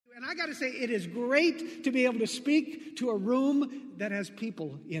I got to say, it is great to be able to speak to a room that has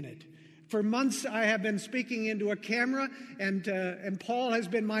people in it. For months, I have been speaking into a camera, and Paul has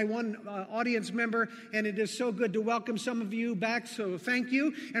been my one audience member, and it is so good to welcome some of you back, so thank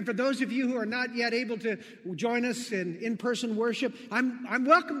you. And for those of you who are not yet able to join us in in-person worship, I'm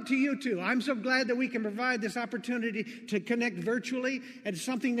welcome to you too. I'm so glad that we can provide this opportunity to connect virtually, and it's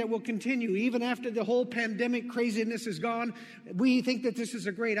something that will continue. Even after the whole pandemic craziness is gone, we think that this is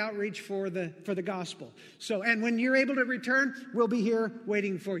a great outreach for the gospel. So, and when you're able to return, we'll be here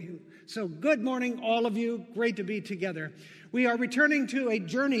waiting for you. So good morning, all of you. Great to be together. We are returning to a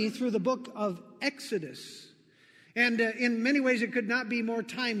journey through the book of Exodus. And in many ways, it could not be more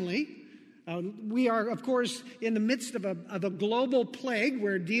timely. We are, of course, in the midst of a global plague.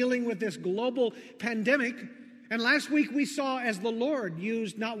 We're dealing with this global pandemic. And last week, we saw as the Lord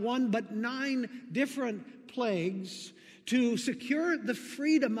used not one, but 9 different plagues to secure the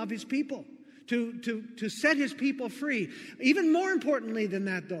freedom of his people. To set his people free. Even more importantly than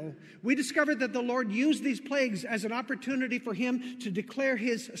that, though, we discovered that the Lord used these plagues as an opportunity for him to declare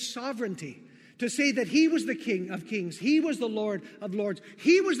his sovereignty, to say that he was the King of kings, he was the Lord of lords,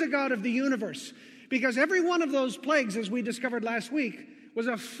 he was the God of the universe. Because every one of those plagues, as we discovered last week, was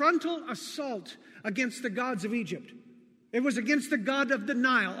a frontal assault against the gods of Egypt. It was against the god of the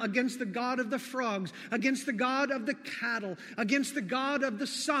Nile, against the god of the frogs, against the god of the cattle, against the god of the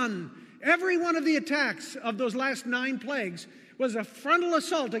sun. Every one of the attacks of those last 9 plagues was a frontal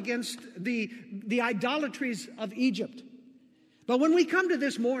assault against the idolatries of Egypt. But when we come to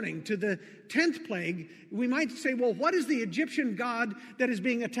this morning, to the 10th plague, we might say, well, what is the Egyptian god that is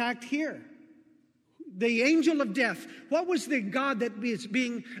being attacked here? The angel of death. What was the god that is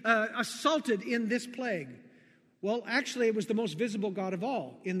being assaulted in this plague? Well, actually, it was the most visible god of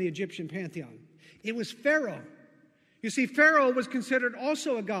all in the Egyptian pantheon. It was Pharaoh. You see, Pharaoh was considered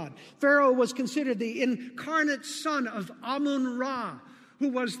also a god. Pharaoh was considered the incarnate son of Amun-Ra, who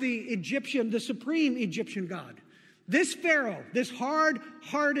was the supreme Egyptian god. This Pharaoh, this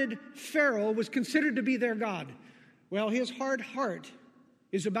hard-hearted Pharaoh, was considered to be their god. Well, his hard heart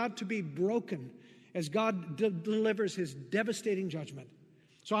is about to be broken as God delivers his devastating judgment.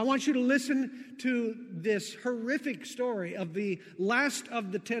 So I want you to listen to this horrific story of the last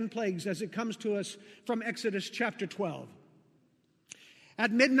of the 10 plagues as it comes to us from Exodus chapter 12.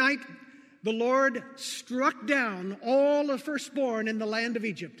 At midnight, the Lord struck down all the firstborn in the land of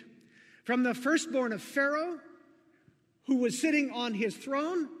Egypt, from the firstborn of Pharaoh, who was sitting on his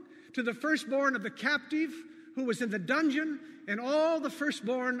throne, to the firstborn of the captive, who was in the dungeon, and all the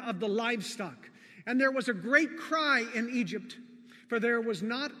firstborn of the livestock. And there was a great cry in Egypt, for there was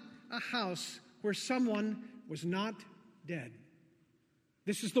not a house where someone was not dead.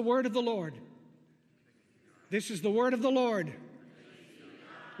 This is the word of the Lord. This is the word of the Lord.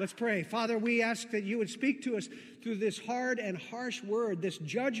 Let's pray. Father, we ask that you would speak to us through this hard and harsh word, this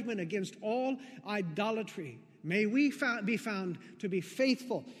judgment against all idolatry. May we be found to be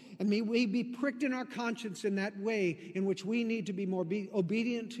faithful, and may we be pricked in our conscience in that way in which we need to be more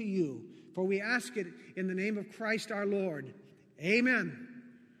obedient to you. For we ask it in the name of Christ our Lord. Amen.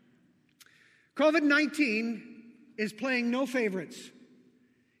 COVID-19 is playing no favorites.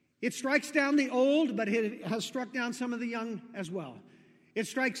 It strikes down the old, but it has struck down some of the young as well. It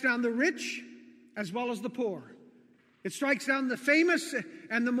strikes down the rich as well as the poor. It strikes down the famous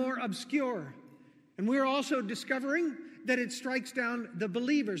and the more obscure. And we're also discovering that it strikes down the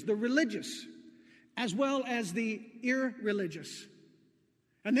believers, the religious, as well as the irreligious.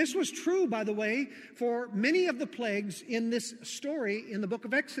 And this was true, by the way, for many of the plagues in this story in the book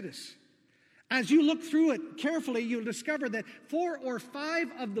of Exodus. As you look through it carefully, you'll discover that 4 or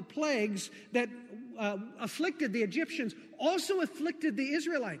 5 of the plagues that afflicted the Egyptians also afflicted the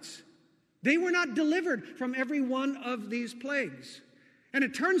Israelites. They were not delivered from every one of these plagues. And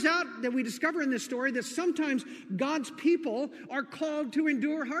it turns out that we discover in this story that sometimes God's people are called to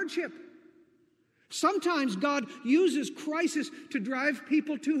endure hardship. Sometimes God uses crisis to drive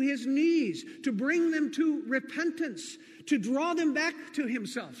people to his knees, to bring them to repentance, to draw them back to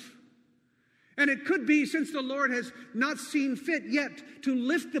himself. And it could be, since the Lord has not seen fit yet to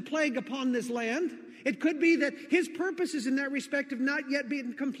lift the plague upon this land, it could be that his purposes in that respect have not yet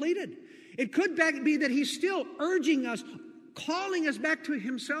been completed. It could be that he's still urging us, calling us back to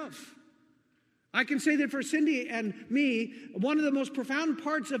himself. I can say that for Cindy and me, one of the most profound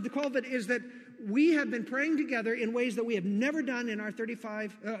parts of the COVID is that we have been praying together in ways that we have never done in our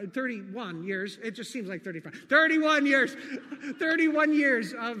 31 years. It just seems like 35. 31 years. 31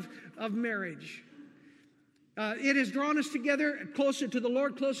 years of marriage. It has drawn us together closer to the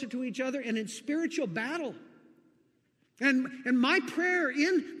Lord, closer to each other, and in spiritual battle. And my prayer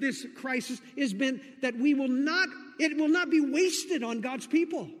in this crisis has been that it will not be wasted on God's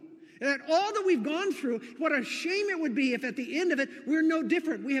people. That all that we've gone through, what a shame it would be if at the end of it, we're no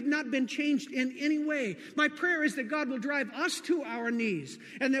different. We have not been changed in any way. My prayer is that God will drive us to our knees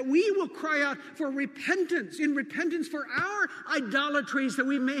and that we will cry out for repentance, in repentance for our idolatries that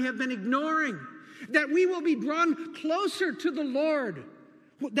we may have been ignoring. That we will be drawn closer to the Lord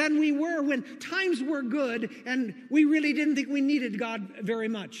than we were when times were good and we really didn't think we needed God very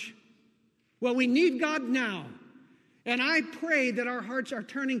much. Well, we need God now. And I pray that our hearts are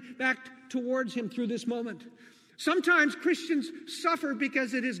turning back towards Him through this moment. Sometimes Christians suffer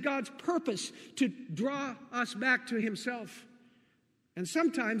because it is God's purpose to draw us back to Himself. And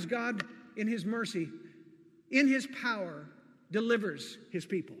sometimes God, in His mercy, in His power, delivers His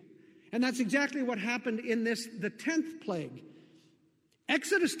people. And that's exactly what happened in the 10th plague.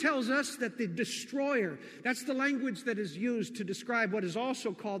 Exodus tells us that the destroyer, that's the language that is used to describe what is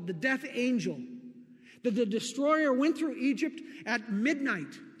also called the death angel, that the destroyer went through Egypt at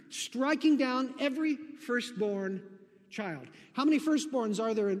midnight, striking down every firstborn child. How many firstborns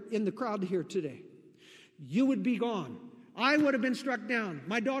are there in the crowd here today? You would be gone. I would have been struck down.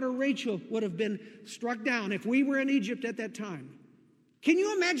 My daughter Rachel would have been struck down if we were in Egypt at that time. Can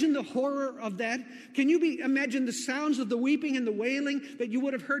you imagine the horror of that? Can you imagine the sounds of the weeping and the wailing that you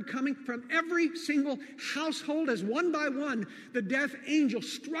would have heard coming from every single household as one by one the death angel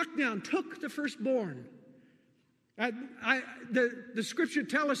struck down, took the firstborn? The scripture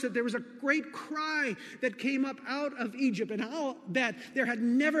tells us that there was a great cry that came up out of Egypt, and how that there had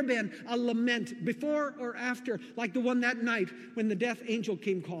never been a lament before or after like the one that night when the death angel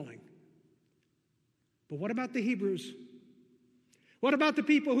came calling. But what about the Hebrews? What about the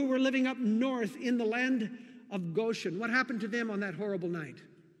people who were living up north in the land of Goshen? What happened to them on that horrible night?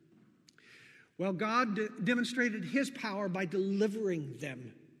 Well, God demonstrated His power by delivering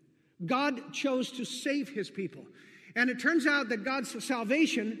them. God chose to save His people. And it turns out that God's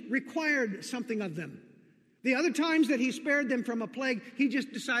salvation required something of them. The other times that He spared them from a plague, He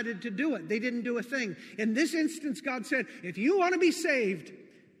just decided to do it. They didn't do a thing. In this instance, God said, if you want to be saved,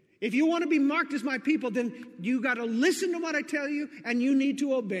 if you want to be marked as my people, then you got to listen to what I tell you, and you need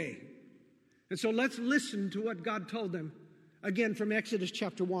to obey. And so let's listen to what God told them. Again, from Exodus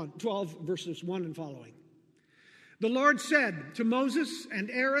chapter 12, verses 1 and following. The Lord said to Moses and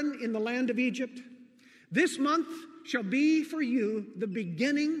Aaron in the land of Egypt, this month shall be for you the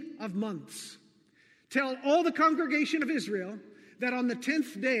beginning of months. Tell all the congregation of Israel that on the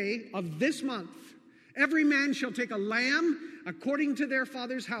 10th day of this month, every man shall take a lamb according to their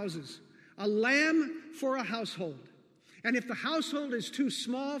father's houses, a lamb for a household. And if the household is too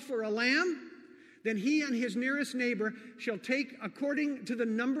small for a lamb, then he and his nearest neighbor shall take according to the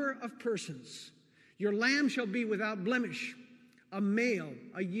number of persons. Your lamb shall be without blemish, a male,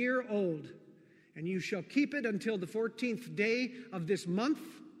 a year old. And you shall keep it until the 14th day of this month,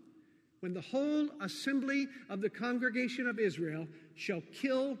 when the whole assembly of the congregation of Israel shall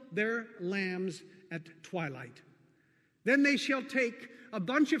kill their lambs at twilight. Then they shall take a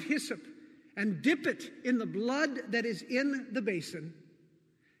bunch of hyssop and dip it in the blood that is in the basin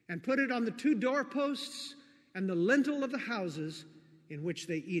and put it on the 2 doorposts and the lintel of the houses in which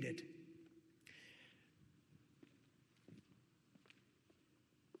they eat it.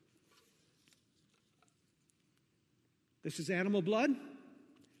 This is animal blood.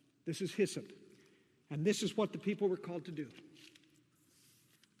 This is hyssop. And this is what the people were called to do.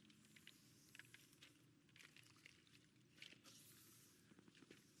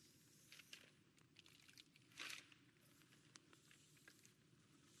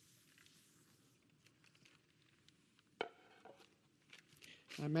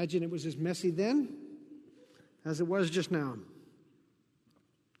 I imagine it was as messy then as it was just now.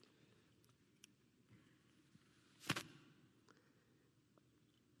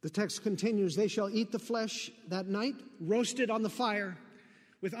 The text continues, they shall eat the flesh that night, roasted on the fire,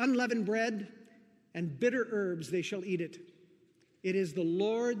 with unleavened bread and bitter herbs they shall eat it. It is the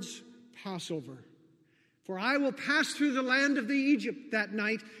Lord's Passover. For I will pass through the land of the Egypt that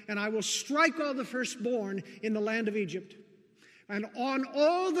night, and I will strike all the firstborn in the land of Egypt. And on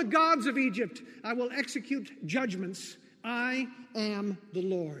all the gods of Egypt I will execute judgments. I am the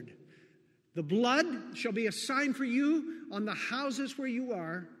Lord. The blood shall be a sign for you on the houses where you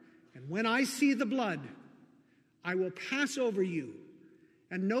are. And when I see the blood, I will pass over you,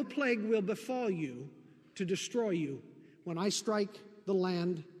 and no plague will befall you to destroy you when I strike the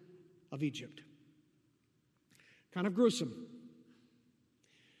land of Egypt. Kind of gruesome.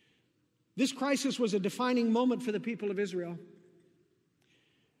 This crisis was a defining moment for the people of Israel.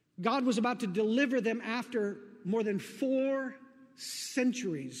 God was about to deliver them after more than 4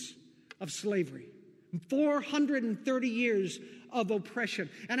 centuries of slavery, 430 years of oppression.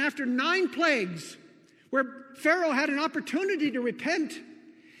 And after 9 plagues, where Pharaoh had an opportunity to repent,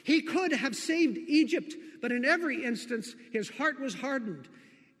 he could have saved Egypt, but in every instance, his heart was hardened.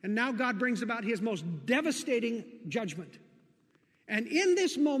 And now God brings about his most devastating judgment. And in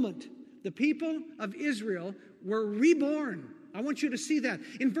this moment, the people of Israel were reborn. I want you to see that.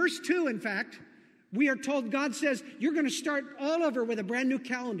 In verse 2, in fact, we are told, God says, you're going to start all over with a brand new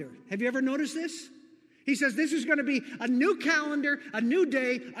calendar. Have you ever noticed this? He says this is going to be a new calendar, a new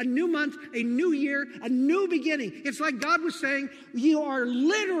day, a new month, a new year, a new beginning. It's like God was saying, you are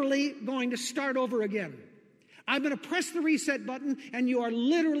literally going to start over again. I'm going to press the reset button, and you are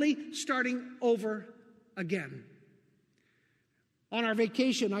literally starting over again. On our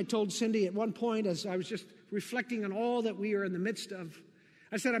vacation, I told Cindy at one point, as I was just reflecting on all that we are in the midst of,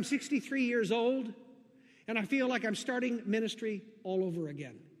 I said, I'm 63 years old, and I feel like I'm starting ministry all over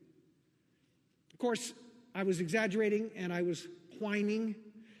again. Of course, I was exaggerating and I was whining,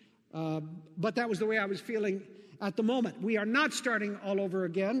 but that was the way I was feeling at the moment. We are not starting all over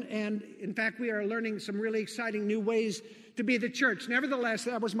again, and in fact, we are learning some really exciting new ways to be the church. Nevertheless,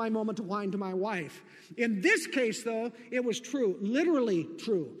 that was my moment to whine to my wife. In this case, though, it was true, literally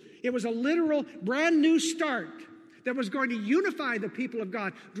true. It was a literal brand new start that was going to unify the people of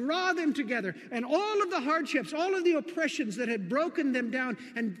God, draw them together, and all of the hardships, all of the oppressions that had broken them down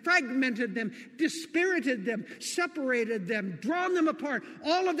and fragmented them, dispirited them, separated them, drawn them apart,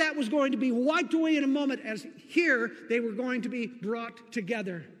 all of that was going to be wiped away in a moment, as here they were going to be brought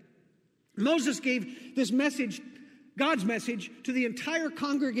together. Moses gave this message, God's message, to the entire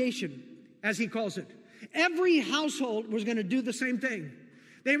congregation, as he calls it. Every household was going to do the same thing.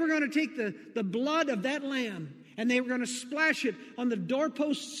 They were going to take the blood of that lamb, and they were going to splash it on the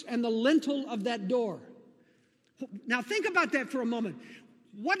doorposts and the lintel of that door. Now think about that for a moment.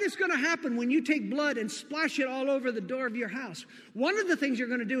 What is going to happen when you take blood and splash it all over the door of your house? One of the things you're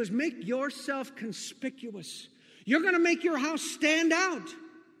going to do is make yourself conspicuous. You're going to make your house stand out.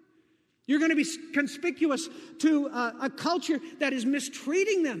 You're going to be conspicuous to a culture that is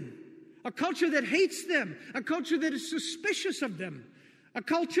mistreating them, a culture that hates them, a culture that is suspicious of them, a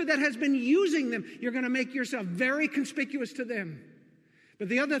culture that has been using them. You're going to make yourself very conspicuous to them. But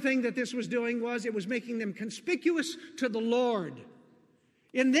the other thing that this was doing was it was making them conspicuous to the Lord.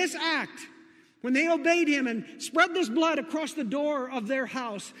 In this act, when they obeyed him and spread this blood across the door of their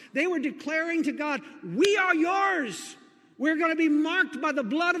house, they were declaring to God, we are yours. We're going to be marked by the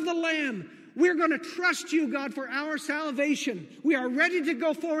blood of the Lamb. We're going to trust you, God, for our salvation. We are ready to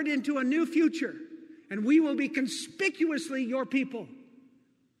go forward into a new future, and we will be conspicuously your people.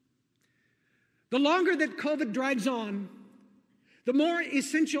 The longer that COVID drags on, the more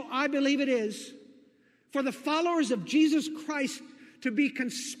essential I believe it is for the followers of Jesus Christ to be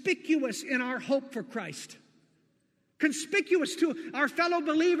conspicuous in our hope for Christ. Conspicuous to our fellow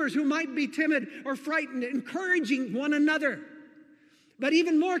believers who might be timid or frightened, encouraging one another. But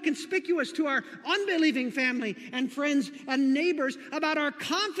even more conspicuous to our unbelieving family and friends and neighbors about our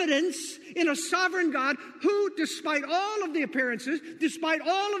confidence in a sovereign God who, despite all of the appearances, despite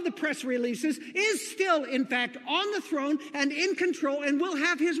all of the press releases, is still, in fact, on the throne and in control and will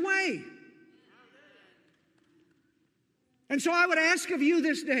have his way. And so I would ask of you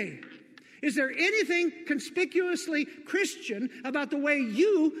this day, is there anything conspicuously Christian about the way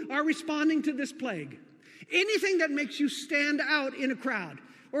you are responding to this plague? Anything that makes you stand out in a crowd?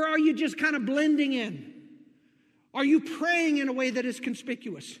 Or are you just kind of blending in? Are you praying in a way that is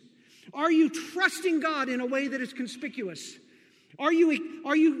conspicuous? Are you trusting God in a way that is conspicuous? Are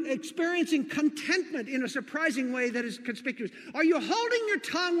you experiencing contentment in a surprising way that is conspicuous? Are you holding your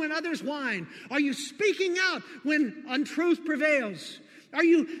tongue when others whine? Are you speaking out when untruth prevails? Are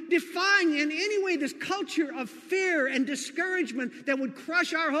you defying in any way this culture of fear and discouragement that would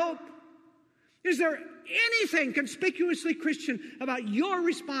crush our hope? Is there anything conspicuously Christian about your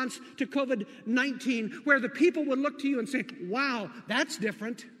response to COVID-19 where the people would look to you and say, wow, that's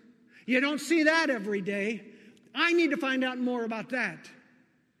different. You don't see that every day. I need to find out more about that.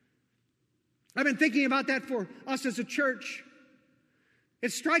 I've been thinking about that for us as a church.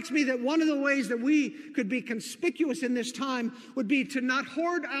 It strikes me that one of the ways that we could be conspicuous in this time would be to not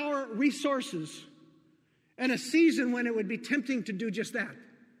hoard our resources in a season when it would be tempting to do just that.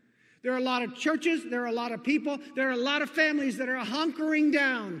 There are a lot of churches, there are a lot of people, there are a lot of families that are hunkering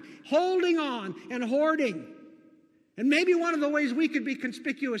down, holding on and hoarding. And maybe one of the ways we could be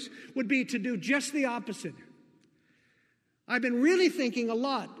conspicuous would be to do just the opposite. I've been really thinking a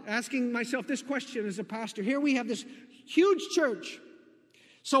lot, asking myself this question as a pastor. Here we have this huge church,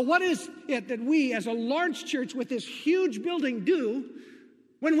 So what is it that we as a large church with this huge building do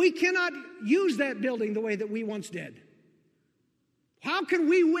when we cannot use that building the way that we once did? How can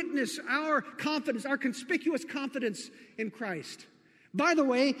we witness our confidence, our conspicuous confidence in Christ? By the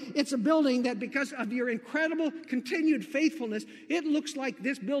way, it's a building that because of your incredible continued faithfulness, it looks like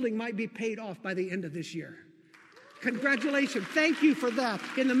this building might be paid off by the end of this year. Congratulations. Thank you for that.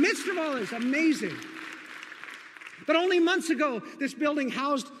 In the midst of all this, amazing. But only months ago, this building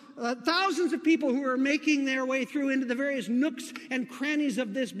housed thousands of people who were making their way through into the various nooks and crannies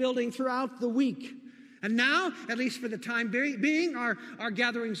of this building throughout the week. And now, at least for the time being, our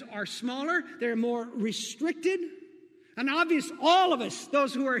gatherings are smaller. They're more restricted. And obvious, all of us,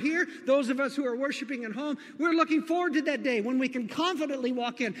 those who are here, those of us who are worshiping at home, we're looking forward to that day when we can confidently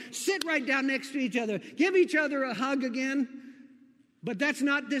walk in, sit right down next to each other, give each other a hug again. But that's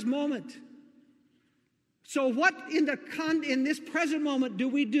not this moment. So what in this present moment do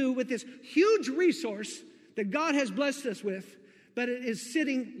we do with this huge resource that God has blessed us with, but it is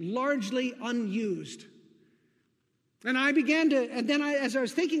sitting largely unused? And as I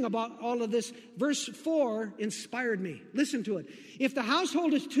was thinking about all of this, verse 4 inspired me. Listen to it. If the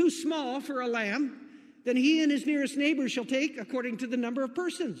household is too small for a lamb, then he and his nearest neighbor shall take according to the number of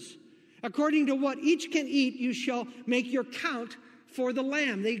persons. According to what each can eat, you shall make your count for the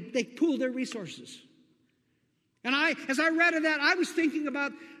lamb. They pool their resources. And as I read of that, I was thinking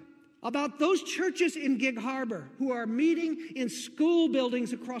about those churches in Gig Harbor who are meeting in school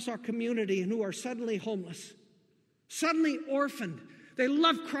buildings across our community and who are suddenly homeless. Suddenly orphaned. They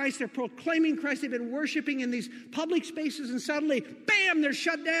love Christ. They're proclaiming Christ. They've been worshiping in these public spaces, and suddenly, bam, they're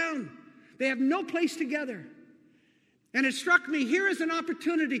shut down. They have no place together. And it struck me, here is an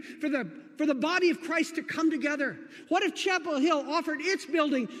opportunity for the body of Christ to come together. What if Chapel Hill offered its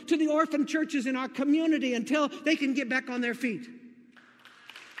building to the orphan churches in our community until they can get back on their feet?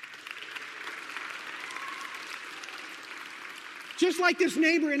 Just like this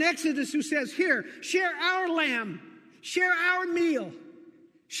neighbor in Exodus who says, here, share our lamb. Share our meal.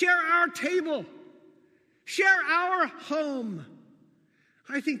 Share our table. Share our home.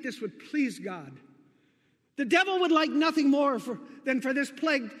 I think this would please God. The devil would like nothing more than for this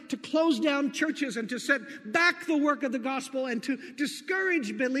plague to close down churches and to set back the work of the gospel and to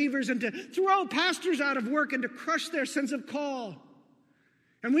discourage believers and to throw pastors out of work and to crush their sense of call.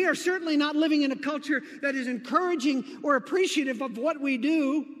 And we are certainly not living in a culture that is encouraging or appreciative of what we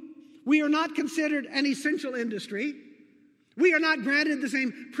do. We are not considered an essential industry. We are not granted the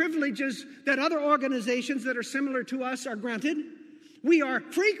same privileges that other organizations that are similar to us are granted. We are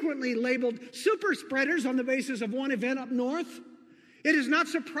frequently labeled super spreaders on the basis of one event up north. It is not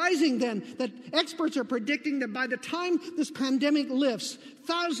surprising then that experts are predicting that by the time this pandemic lifts,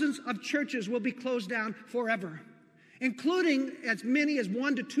 thousands of churches will be closed down forever, including as many as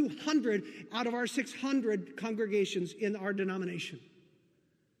 100 to 200 out of our 600 congregations in our denomination.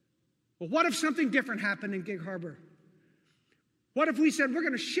 Well, what if something different happened in Gig Harbor? What if we said we're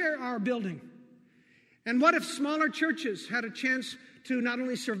going to share our building? And what if smaller churches had a chance to not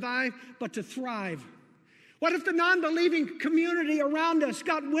only survive, but to thrive? What if the non-believing community around us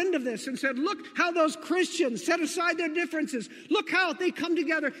got wind of this and said, look how those Christians set aside their differences. Look how they come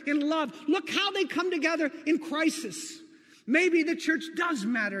together in love. Look how they come together in crisis. Maybe the church does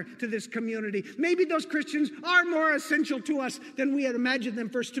matter to this community. Maybe those Christians are more essential to us than we had imagined them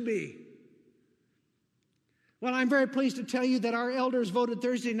first to be. Well, I'm very pleased to tell you that our elders voted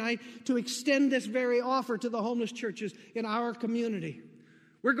Thursday night to extend this very offer to the homeless churches in our community.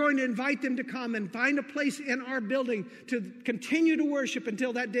 We're going to invite them to come and find a place in our building to continue to worship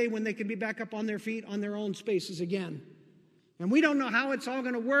until that day when they can be back up on their feet on their own spaces again. And we don't know how it's all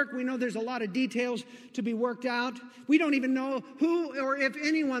going to work. We know there's a lot of details to be worked out. We don't even know who or if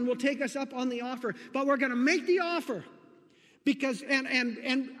anyone will take us up on the offer. But we're going to make the offer. Because,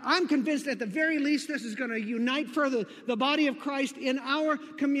 and I'm convinced at the very least this is going to unite further the body of Christ in our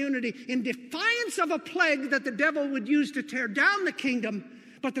community in defiance of a plague that the devil would use to tear down the kingdom,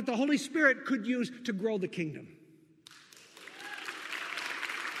 but that the Holy Spirit could use to grow the kingdom.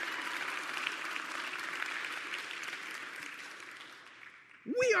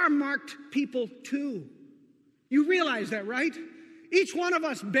 We are marked people too. You realize that, right? Each one of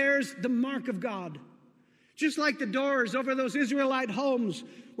us bears the mark of God. Just like the doors over those Israelite homes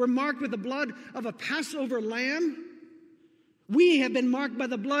were marked with the blood of a Passover lamb, we have been marked by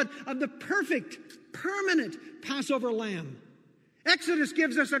the blood of the perfect, permanent Passover lamb. Exodus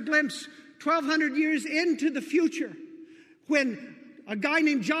gives us a glimpse 1,200 years into the future when a guy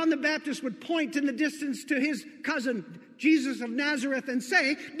named John the Baptist would point in the distance to his cousin, Jesus of Nazareth and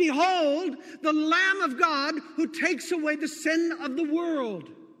say, "Behold, the Lamb of God who takes away the sin of the world."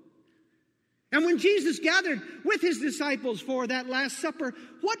 And when Jesus gathered with his disciples for that Last Supper,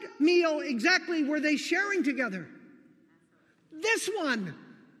 what meal exactly were they sharing together? This one,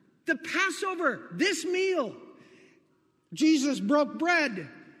 the Passover, this meal. Jesus broke bread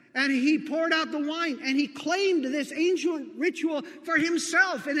and he poured out the wine and he claimed this ancient ritual for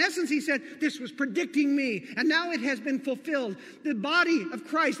himself. In essence, he said, this was predicting me and now it has been fulfilled. The body of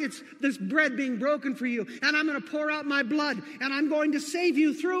Christ, it's this bread being broken for you, and I'm going to pour out my blood and I'm going to save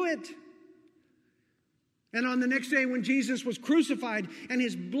you through it. And on the next day when Jesus was crucified and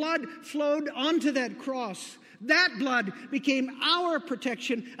his blood flowed onto that cross, that blood became our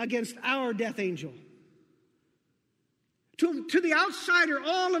protection against our death angel. To the outsider,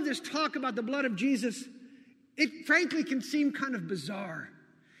 all of this talk about the blood of Jesus, it frankly can seem kind of bizarre.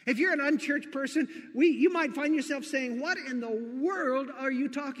 If you're an unchurched person, you might find yourself saying, what in the world are you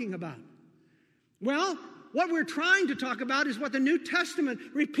talking about? Well, what we're trying to talk about is what the New Testament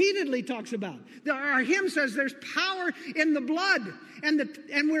repeatedly talks about. Our hymn says there's power in the blood, and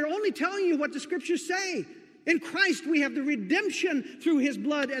we're only telling you what the Scriptures say. In Christ we have the redemption through his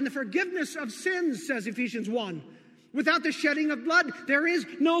blood and the forgiveness of sins, says Ephesians 1. Without the shedding of blood, there is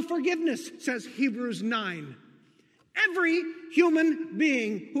no forgiveness, says Hebrews 9. Every human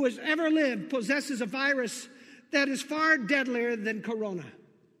being who has ever lived possesses a virus that is far deadlier than corona.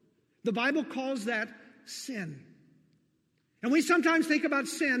 The Bible calls that sin. And we sometimes think about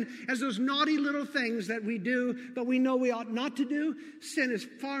sin as those naughty little things that we do, but we know we ought not to do. Sin is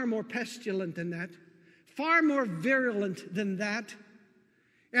far more pestilent than that, far more virulent than that.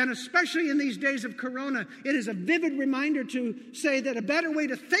 And especially in these days of corona, it is a vivid reminder to say that a better way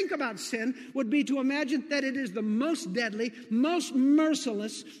to think about sin would be to imagine that it is the most deadly, most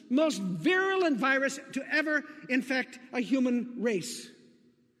merciless, most virulent virus to ever infect a human race.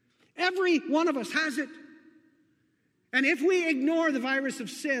 Every one of us has it. And if we ignore the virus of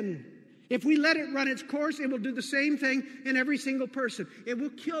sin, if we let it run its course, it will do the same thing in every single person. It will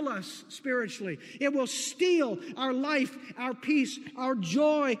kill us spiritually. It will steal our life, our peace, our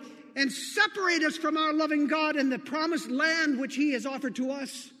joy, and separate us from our loving God and the promised land which he has offered to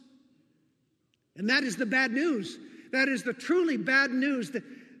us. And that is the bad news. That is the truly bad news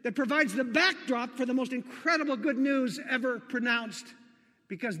that provides the backdrop for the most incredible good news ever pronounced.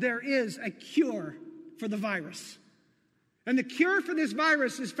 Because there is a cure for the virus. And the cure for this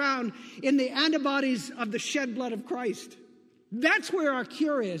virus is found in the antibodies of the shed blood of Christ. That's where our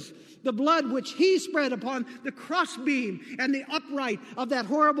cure is. The blood which he spread upon the crossbeam and the upright of that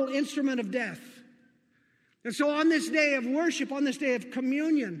horrible instrument of death. And so on this day of worship, on this day of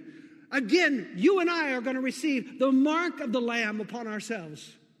communion, again, you and I are going to receive the mark of the Lamb upon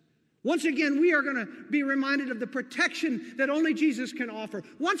ourselves. Once again, we are going to be reminded of the protection that only Jesus can offer.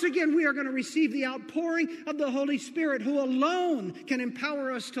 Once again, we are going to receive the outpouring of the Holy Spirit, who alone can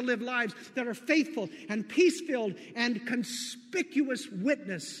empower us to live lives that are faithful and peace-filled and conspicuous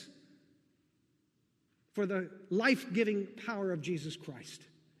witness for the life-giving power of Jesus Christ,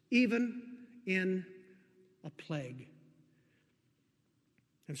 even in a plague.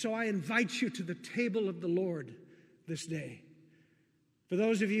 And so I invite you to the table of the Lord this day. For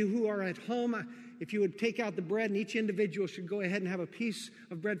those of you who are at home, if you would take out the bread, and each individual should go ahead and have a piece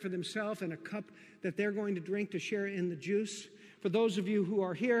of bread for themselves and a cup that they're going to drink to share in the juice. For those of you who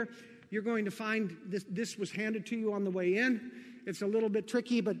are here, you're going to find this was handed to you on the way in. It's a little bit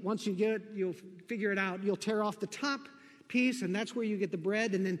tricky, but once you get it, you'll figure it out. You'll tear off the top piece, and that's where you get the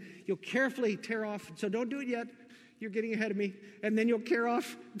bread, and then you'll carefully tear off. So don't do it yet. You're getting ahead of me. And then you'll tear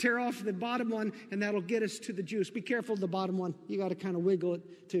off the bottom one, and that'll get us to the juice. Be careful of the bottom one. You got to kind of wiggle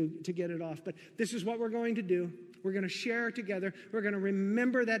it to get it off. But this is what we're going to do. We're going to share together. We're going to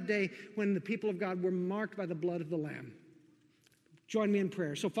remember that day when the people of God were marked by the blood of the Lamb. Join me in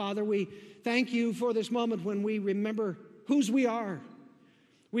prayer. So, Father, we thank you for this moment when we remember whose we are.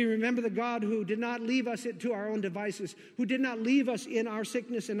 We remember the God who did not leave us to our own devices, who did not leave us in our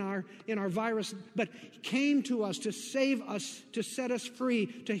sickness, in our virus, but came to us to save us, to set us free,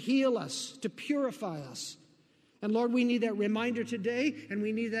 to heal us, to purify us. And Lord, we need that reminder today, and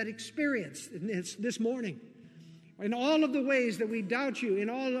we need that experience this morning. In all of the ways that we doubt you, in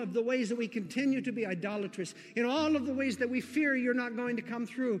all of the ways that we continue to be idolatrous, in all of the ways that we fear you're not going to come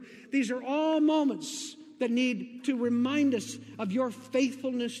through, these are all moments that need to remind us of your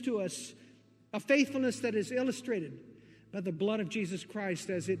faithfulness to us, a faithfulness that is illustrated by the blood of Jesus Christ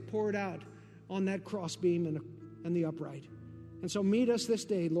as it poured out on that crossbeam and the upright. And so meet us this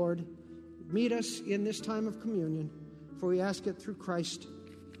day, Lord. Meet us in this time of communion, for we ask it through Christ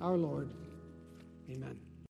our Lord. Amen.